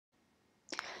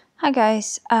Hi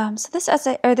guys. So this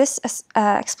essay or this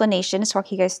explanation is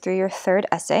walking you guys through your third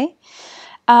essay,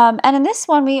 and in this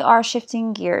one we are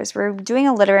shifting gears. We're doing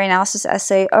a literary analysis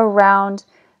essay around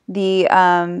the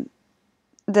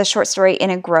short story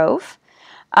In a Grove,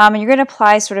 and you're going to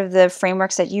apply sort of the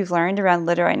frameworks that you've learned around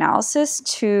literary analysis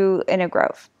to In a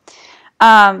Grove.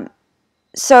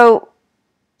 So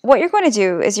what you're going to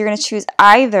do is you're going to choose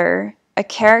either a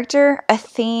character, a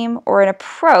theme, or an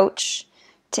approach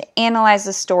to analyze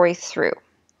the story through.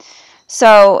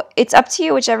 So it's up to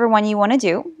you whichever one you want to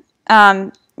do.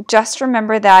 Just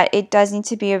remember that it does need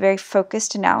to be a very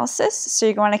focused analysis, so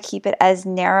you're going to keep it as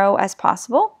narrow as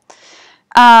possible.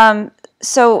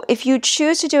 So if you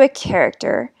choose to do a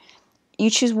character, you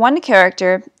choose one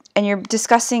character and you're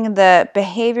discussing the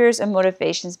behaviors and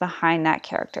motivations behind that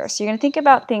character. So you're going to think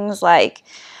about things like,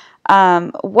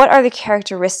 what are the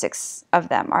characteristics of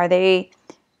them? Are they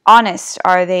honest?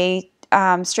 Are they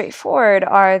straightforward?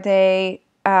 Are they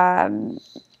a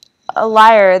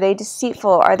liar? Are they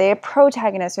deceitful? Are they a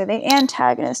protagonist? Are they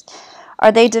antagonist? Are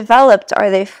they developed?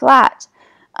 Are they flat?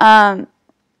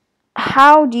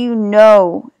 How do you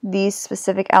know these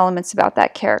specific elements about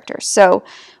that character? So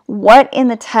what in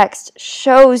the text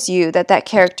shows you that that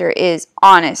character is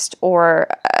honest or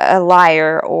a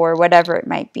liar or whatever it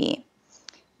might be?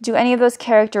 Do any of those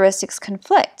characteristics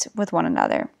conflict with one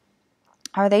another?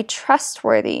 Are they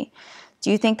trustworthy? Do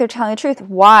you think they're telling the truth?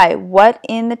 Why? What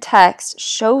in the text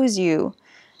shows you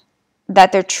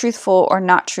that they're truthful or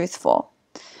not truthful?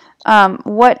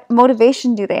 What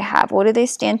motivation do they have? What do they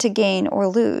stand to gain or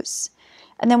lose?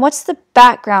 And then what's the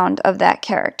background of that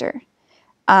character?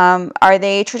 Are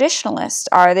they traditionalist?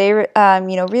 Are they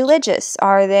religious?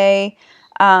 Are they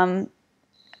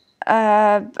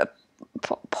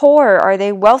poor? Are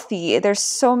they wealthy? There's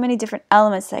so many different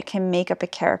elements that can make up a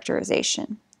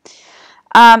characterization.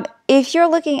 If you're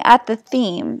looking at the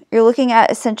theme, you're looking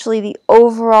at essentially the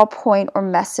overall point or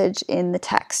message in the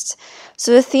text.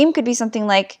 So the theme could be something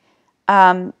like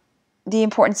the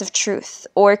importance of truth,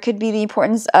 or it could be the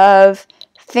importance of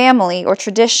family or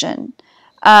tradition.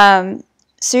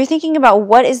 So you're thinking about,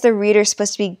 what is the reader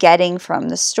supposed to be getting from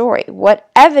the story? What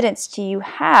evidence do you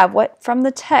have? What from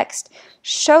the text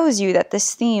shows you that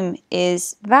this theme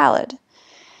is valid?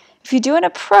 If you do an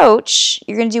approach,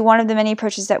 you're going to do one of the many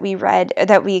approaches that we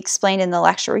explained in the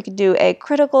lecture. You could do a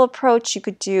critical approach, you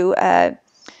could do a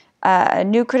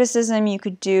new criticism, you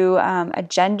could do a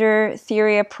gender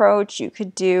theory approach, you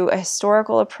could do a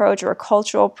historical approach or a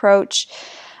cultural approach.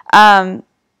 So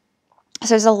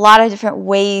there's a lot of different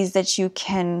ways that you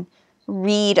can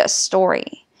read a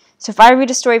story. So if I read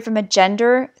a story from a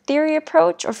gender theory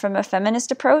approach or from a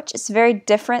feminist approach, it's very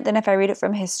different than if I read it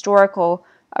from a historical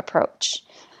approach.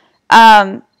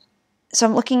 So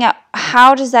I'm looking at,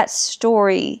 how does that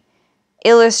story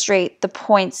illustrate the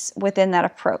points within that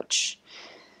approach?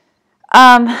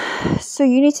 So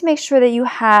you need to make sure that you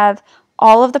have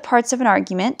all of the parts of an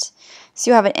argument. So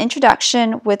you have an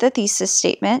introduction with a thesis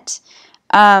statement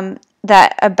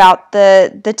that about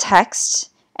the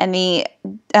text and the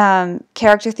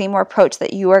character, theme, or approach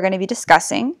that you are going to be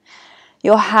discussing.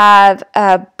 You'll have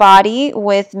a body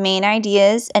with main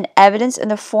ideas and evidence in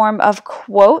the form of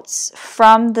quotes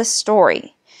from the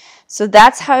story. So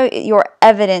that's how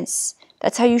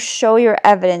that's how you show your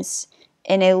evidence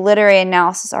in a literary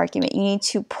analysis argument. You need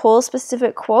to pull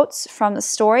specific quotes from the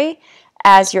story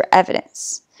as your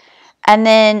evidence. And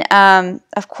then,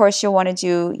 of course, you'll want to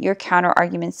do your counter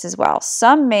arguments as well.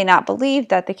 Some may not believe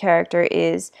that the character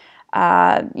is,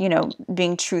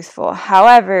 being truthful.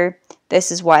 However,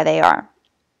 this is why they are.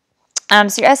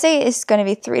 So your essay is going to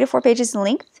be 3 to 4 pages in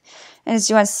length, and it's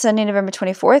due on Sunday, November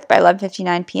 24th by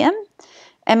 11:59 p.m.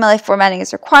 MLA formatting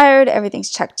is required. Everything's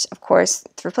checked, of course,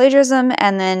 for plagiarism,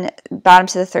 and then bottom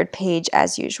to the 3rd page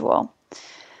as usual,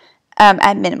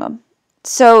 at minimum.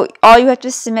 So all you have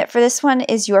to submit for this one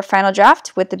is your final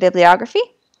draft with the bibliography,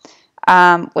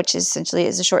 which essentially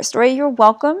is a short story. You're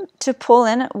welcome to pull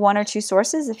in 1 or 2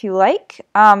 sources if you like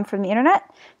from the internet.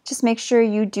 Just make sure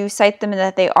you do cite them and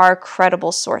that they are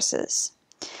credible sources.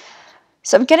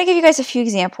 So I'm going to give you guys a few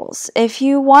examples. If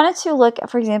you wanted to look,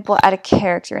 for example, at a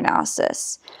character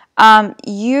analysis,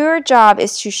 your job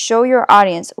is to show your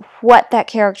audience what that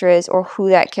character is or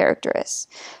who that character is.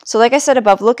 So like I said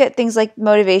above, look at things like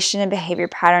motivation and behavior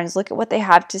patterns. Look at what they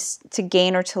have to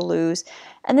gain or to lose.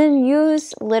 And then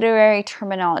use literary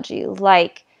terminology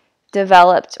like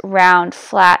developed, round,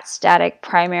 flat, static,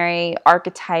 primary,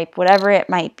 archetype, whatever it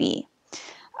might be.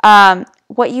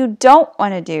 What you don't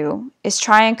want to do is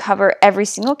try and cover every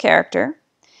single character.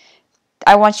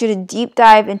 I want you to deep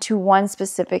dive into one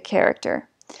specific character.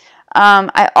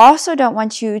 I also don't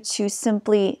want you to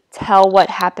simply tell what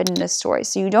happened in the story.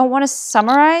 So you don't want to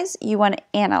summarize, you want to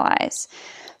analyze.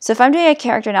 So if I'm doing a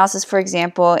character analysis, for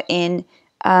example, in,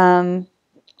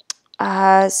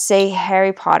 say,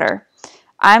 Harry Potter,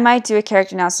 I might do a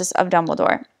character analysis of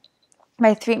Dumbledore.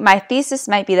 My thesis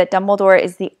might be that Dumbledore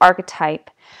is the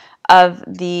archetype of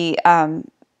the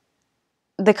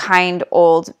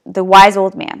wise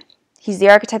old man. He's the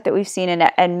archetype that we've seen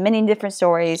in many different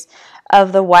stories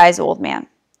of the wise old man.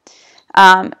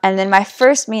 And then my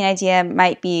first main idea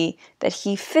might be that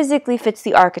he physically fits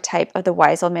the archetype of the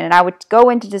wise old man. And I would go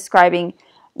into describing,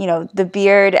 the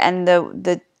beard and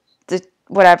the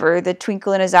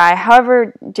twinkle in his eye,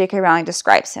 however J.K. Rowling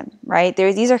describes him, right?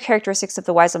 These are characteristics of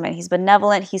the wise old man. He's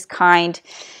benevolent, he's kind,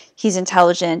 he's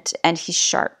intelligent, and he's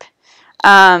sharp.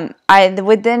 I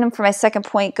would then, for my second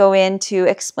point, go into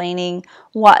explaining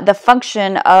what the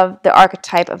function of the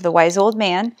archetype of the wise old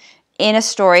man in a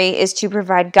story is to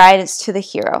provide guidance to the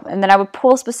hero. And then I would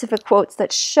pull specific quotes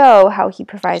that show how he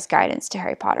provides guidance to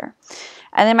Harry Potter.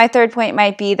 And then my third point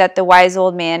might be that the wise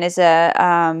old man is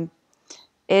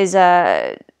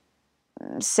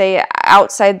say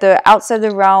outside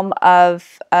the realm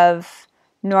of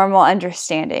normal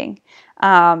understanding.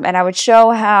 And I would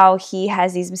show how he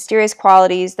has these mysterious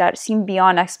qualities that seem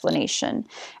beyond explanation,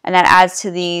 and that adds to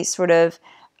the sort of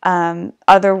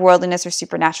otherworldliness or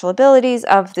supernatural abilities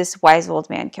of this wise old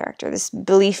man character, this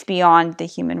belief beyond the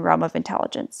human realm of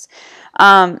intelligence.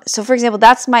 So for example,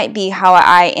 that might be how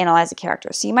I analyze a character.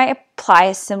 So you might apply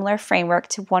a similar framework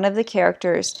to one of the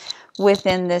characters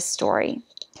within this story.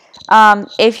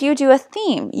 If you do a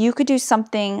theme, you could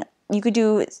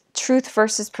do truth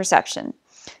versus perception.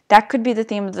 That could be the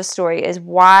theme of the story, is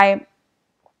why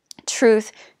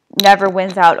truth never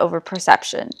wins out over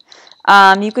perception.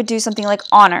 You could do something like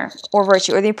honor or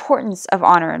virtue, or the importance of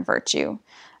honor and virtue,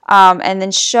 and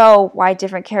then show why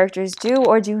different characters do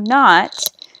or do not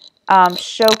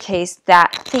showcase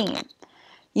that theme.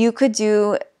 You could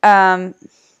do the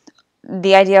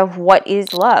idea of what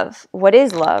is love. What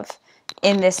is love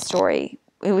in this story?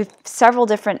 We have several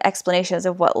different explanations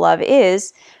of what love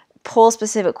is. Pull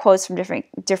specific quotes from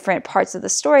different parts of the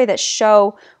story that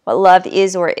show what love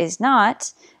is or is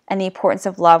not, and the importance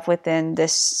of love within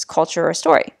this culture or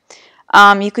story.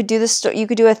 You could do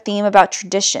a theme about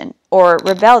tradition or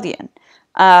rebellion,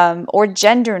 or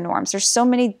gender norms. There's so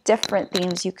many different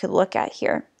themes you could look at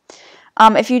here.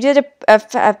 If you did a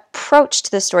approach to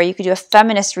the story, you could do a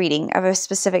feminist reading of a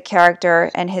specific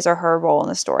character and his or her role in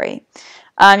the story.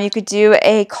 You could do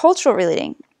a cultural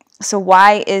reading. So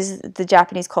why is the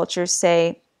Japanese culture,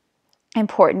 say,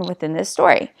 important within this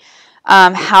story?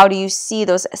 How do you see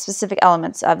those specific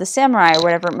elements of the samurai or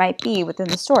whatever it might be within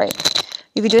the story?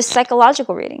 You could do a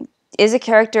psychological reading. Is a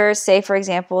character, say, for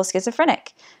example,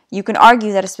 schizophrenic? You can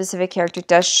argue that a specific character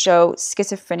does show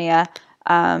schizophrenia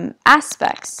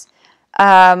aspects.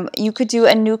 You could do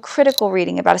a new critical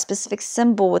reading about a specific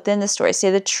symbol within the story. Say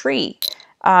the tree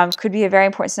could be a very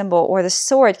important symbol, or the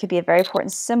sword could be a very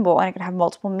important symbol, and it could have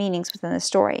multiple meanings within the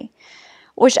story.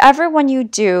 Whichever one you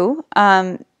do,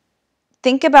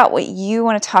 think about what you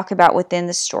want to talk about within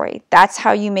the story. That's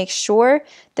how you make sure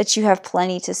that you have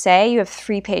plenty to say. You have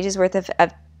 3 pages worth of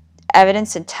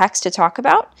evidence and text to talk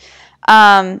about.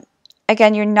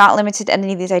 Again, you're not limited to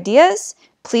any of these ideas.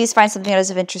 Please find something that is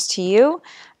of interest to you.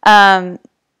 And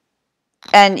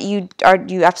you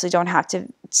absolutely don't have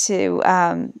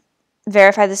to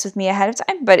verify this with me ahead of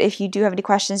time, but if you do have any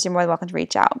questions, you're more than welcome to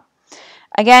reach out.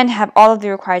 Again, have all of the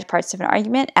required parts of an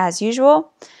argument as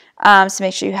usual. So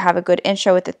make sure you have a good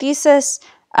intro with the thesis,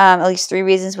 at least 3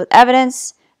 reasons with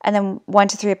evidence, and then 1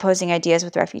 to 3 opposing ideas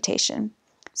with refutation.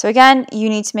 So again, you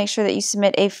need to make sure that you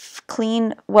submit a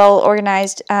clean,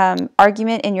 well-organized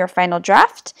argument in your final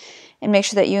draft, and make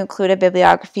sure that you include a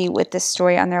bibliography with this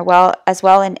story on there as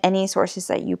well, and any sources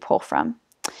that you pull from.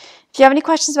 If you have any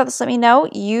questions about this, let me know.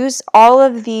 Use all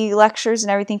of the lectures and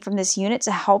everything from this unit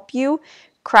to help you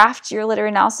craft your literary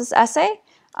analysis essay,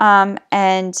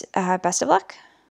 and best of luck.